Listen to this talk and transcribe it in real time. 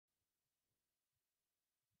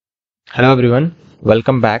Hello everyone,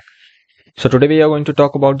 welcome back. So today we are going to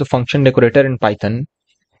talk about the function decorator in Python.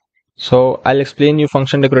 So I'll explain you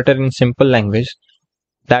function decorator in simple language.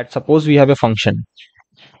 That suppose we have a function.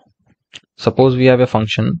 Suppose we have a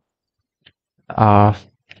function uh,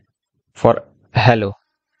 for hello,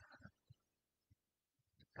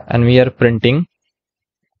 and we are printing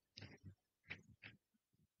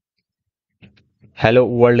hello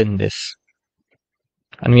world in this,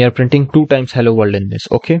 and we are printing 2 times hello world in this.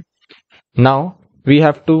 Okay. Now we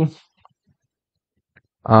have to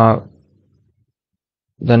uh,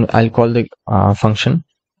 then I'll call the function.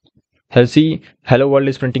 See, hello world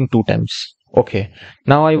is printing 2 times. Okay.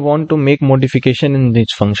 Now I want to make modification in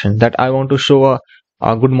this function that I want to show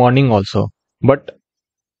a good morning also. But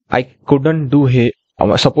I couldn't do here.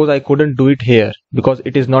 Suppose I couldn't do it here because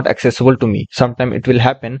it is not accessible to me. Sometime it will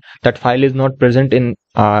happen that file is not present in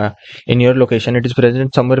your location. It is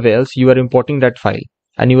present somewhere else. You are importing that file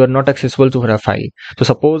and you are not accessible to her file. So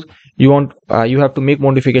suppose you have to make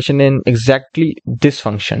modification in exactly this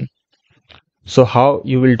function. So how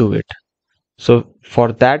you will do it? So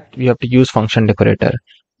for that we have to use function decorator.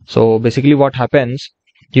 So basically what happens,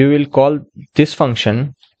 you will call this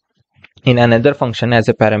function in another function as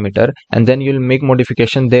a parameter, and then you'll make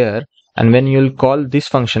modification there, and when you'll call this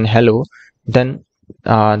function hello, then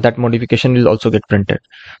that modification will also get printed.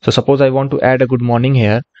 So suppose I want to add a good morning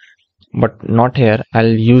here, but not here. I'll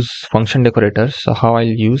use function decorator. So how I'll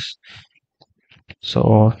use,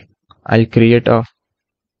 so I'll create a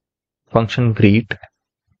function greet,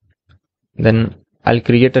 then I'll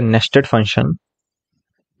create a nested function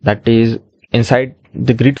that is inside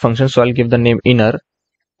the greet function. So I'll give the name inner,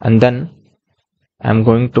 and then I'm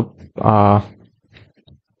going to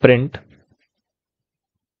print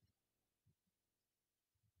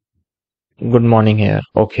good morning here.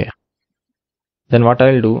 Okay. Then what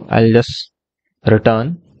I'll do, I'll just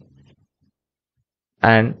return,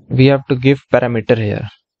 and we have to give parameter here.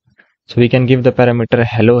 So we can give the parameter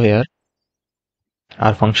hello here,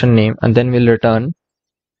 our function name, and then we'll return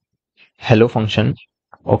hello function.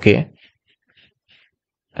 Okay.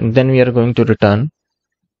 And then we are going to return,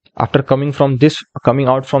 after coming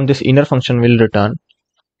out from this inner function, we'll return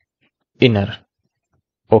inner.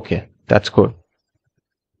 Okay, that's good.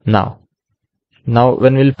 Now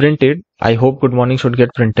when we'll print it, I hope good morning should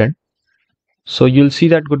get printed. So you'll see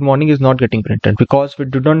that good morning is not getting printed because we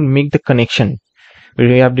didn't make the connection. We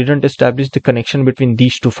didn't establish the connection between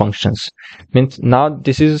these two functions. Means now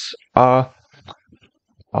this is a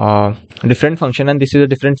different function and this is a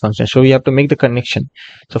different function. So we have to make the connection.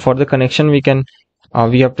 So for the connection, we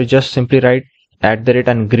have to just simply write @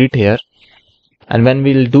 and greet here. And when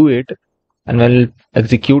we'll do it and when we'll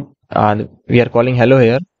execute, we are calling hello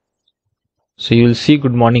here. So you'll see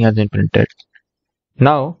good morning has been printed.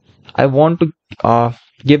 Now I want to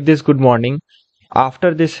give this good morning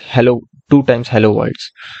after this hello 2 times hello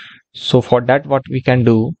worlds. So for that, what we can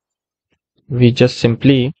do, we just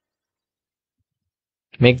simply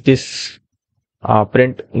make this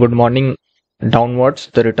print good morning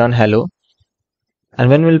downwards, the return hello, and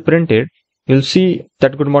when we'll print it, you'll see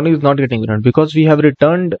that good morning is not getting returned because we have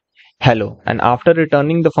returned hello, and after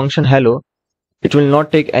returning the function hello, it will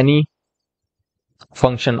not take any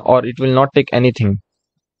function or it will not take anything.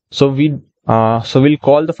 So we'll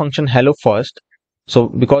call the function hello first. So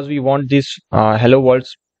because we want this hello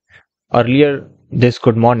worlds earlier this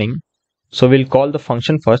good morning, so we'll call the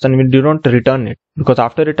function first and we do not return it because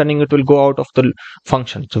after returning it will go out of the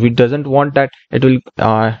function. So we doesn't want that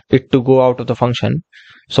it to go out of the function.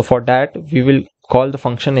 So for that we will call the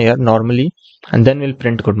function here normally, and then we'll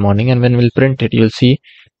print good morning, and when we'll print it, you'll see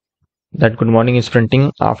that good morning is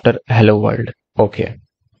printing after hello world. Okay,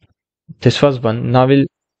 this was one. Now we'll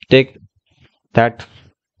take that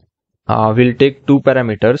we'll take 2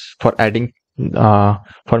 parameters for adding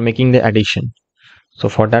for making the addition. So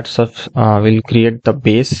for that stuff, we'll create the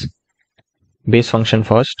base function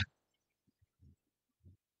first,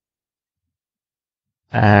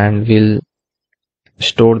 and we'll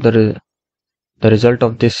store the result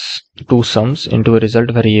of this 2 sums into a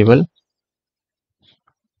result variable,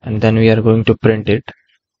 and then we are going to print it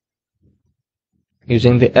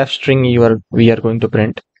using the f string. We are going to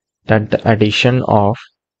print that the addition of,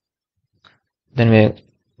 then we're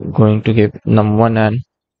going to give num1 and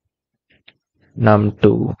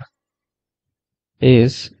num2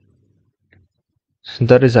 is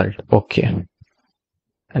the result. Okay,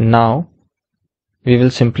 and now we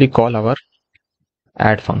will simply call our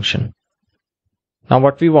add function. Now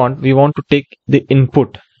what we want to take the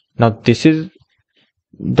input. Now this is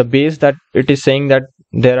the base that it is saying that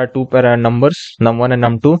there are two numbers, num1 and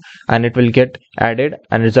num2, and it will get added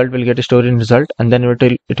and result will get stored in result, and then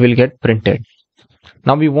it will get printed.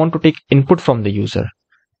 Now we want to take input from the user.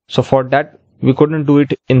 So for that, we couldn't do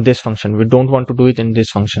it in this function. We don't want to do it in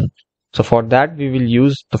this function. So for that, we will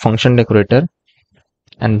use the function decorator,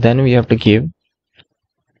 and then we have to give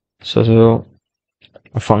so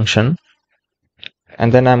a function,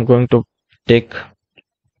 and then I'm going to take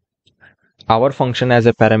our function as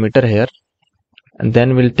a parameter here, and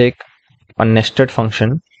then we'll take a nested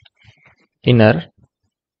function inner,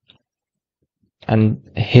 and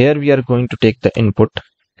here we are going to take the input.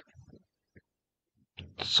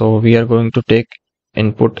 So we are going to take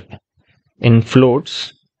input in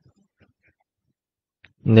floats,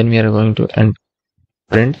 and then we are going to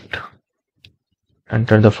print,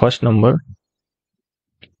 enter the first number,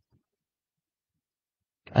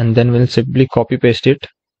 and then we'll simply copy paste it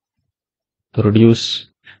to reduce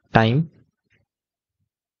time.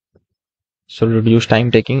 So reduce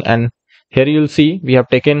time taking, and here you'll see we have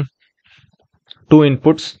taken two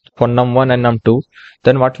inputs for num1 and num2.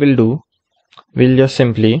 Then what we'll do, we'll just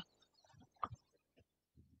simply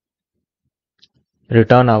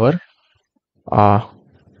return our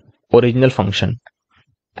original function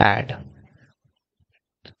add.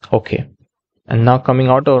 Okay, and now coming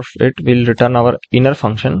out of it, we'll return our inner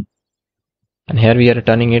function, and here we are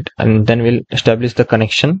returning it, and then we'll establish the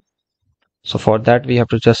connection. So for that, we have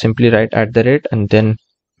to just simply write @ and then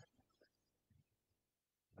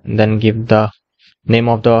give the name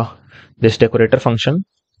of this decorator function.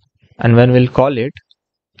 And when we'll call it,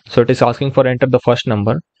 so it is asking for enter the first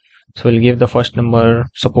number. So we'll give the first number,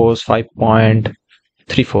 suppose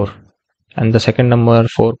 5.34, and the second number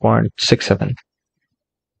 4.67.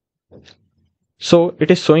 So it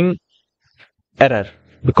is showing error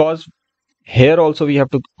because here also we have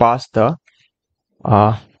to pass the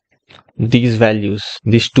these values,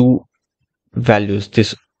 these two values,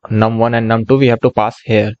 this num1 and num2 we have to pass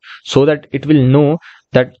here, so that it will know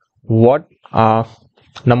that what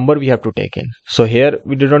number we have to take in. So here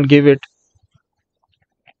we did not give it,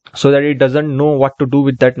 so that it doesn't know what to do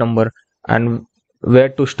with that number and where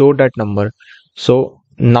to store that number. So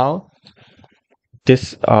now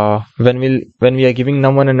this when we are giving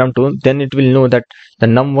num1 and num2, then it will know that the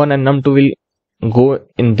num1 and num2 will go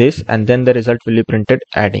in this, and then the result will be printed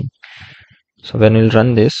adding. So when we'll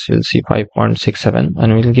run this, you'll see 5.67,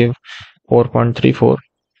 and we'll give 4.34,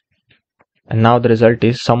 and now the result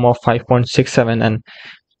is sum of 5.67 and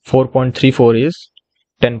 4.34 is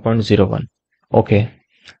 10.01. Okay,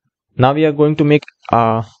 now we are going to make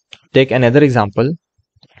take another example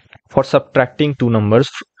for subtracting two numbers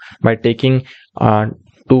by taking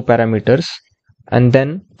two parameters and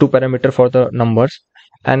then two parameter for the numbers.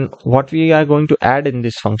 And what we are going to add in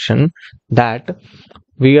this function, that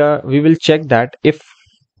we will check that if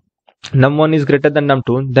num1 is greater than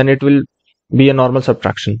num2, then it will be a normal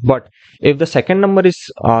subtraction. But if the second number is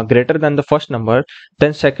greater than the first number,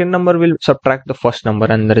 then second number will subtract the first number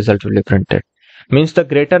and the result will be printed. Means the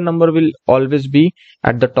greater number will always be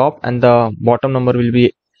at the top and the bottom number will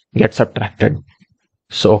be get subtracted.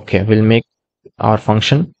 So okay, we'll make our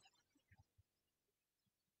function.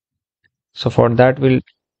 So for that, we'll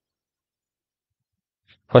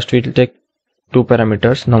take two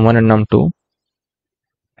parameters, num1 and num2,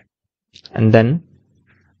 and then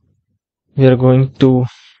we are going to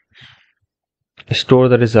store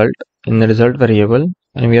the result in the result variable,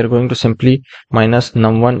 and we are going to simply minus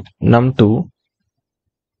num1 num2,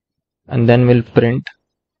 and then we'll print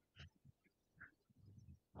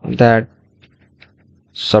that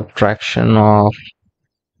subtraction of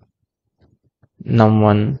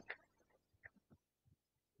num1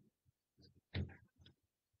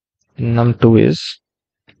 num2 is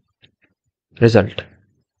result,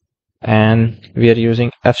 and we are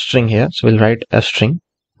using f string here, so we'll write f string.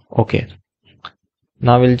 Okay,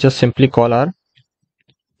 now we'll just simply call our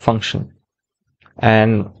function,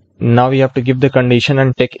 and now we have to give the condition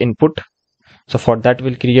and take input. So for that,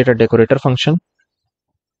 we'll create a decorator function,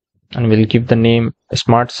 and we'll give the name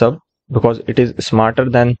smart sub because it is smarter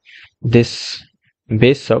than this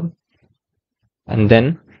base sub. And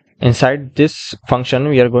then inside this function,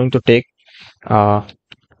 we are going to take our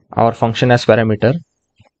function as parameter.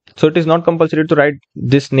 So it is not compulsory to write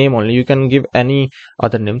this name only. You can give any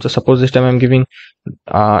other name. So suppose this time I'm giving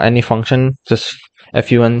any function, just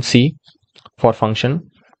fun_c for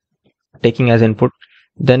function, taking as input.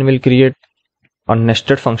 Then we'll create a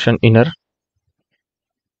nested function inner,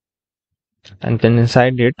 and then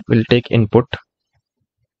inside it we'll take input.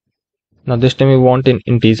 Now this time we want in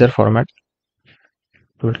integer format.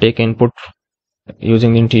 We'll take input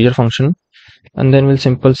using the integer function, and then we'll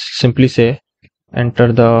simply say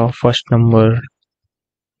enter the first number.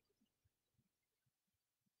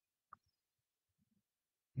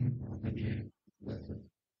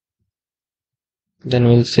 Then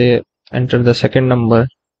we'll say enter the second number,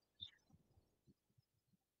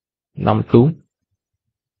 num2.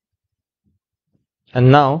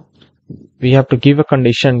 And now we have to give a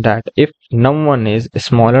condition that if num1 is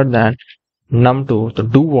smaller than num2, to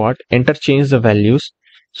do what? Interchange the values.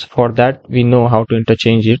 So for that we know how to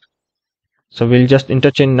interchange it. So we'll just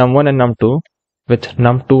interchange num1 and num2 with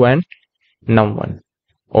num2 and num1.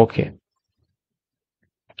 Okay.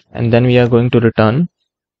 And then we are going to return.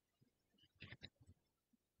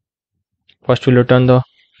 First we'll return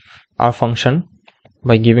our function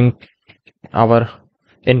by giving our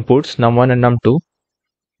inputs num1 and num2,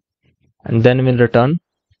 and then we'll return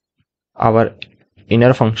our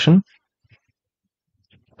inner function.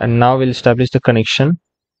 And now we'll establish the connection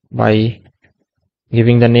by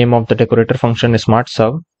giving the name of the decorator function smart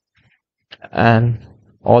sub, and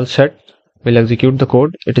all set. We'll execute the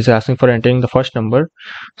code. It is asking for entering the first number,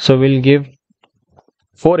 so we'll give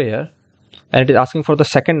 4 here, and it is asking for the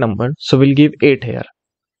second number, so we'll give 8 here.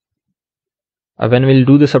 When we'll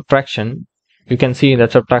do the subtraction, you can see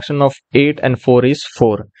that subtraction of 8 and 4 is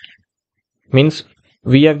 4. Means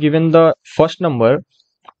we have given the first number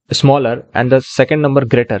smaller and the second number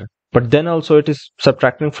greater, but then also it is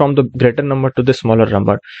subtracting from the greater number to the smaller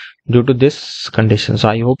number due to this condition. So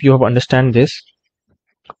I hope you have understand this.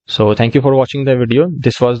 So thank you for watching the video.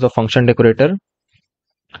 This was the function decorator.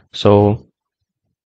 So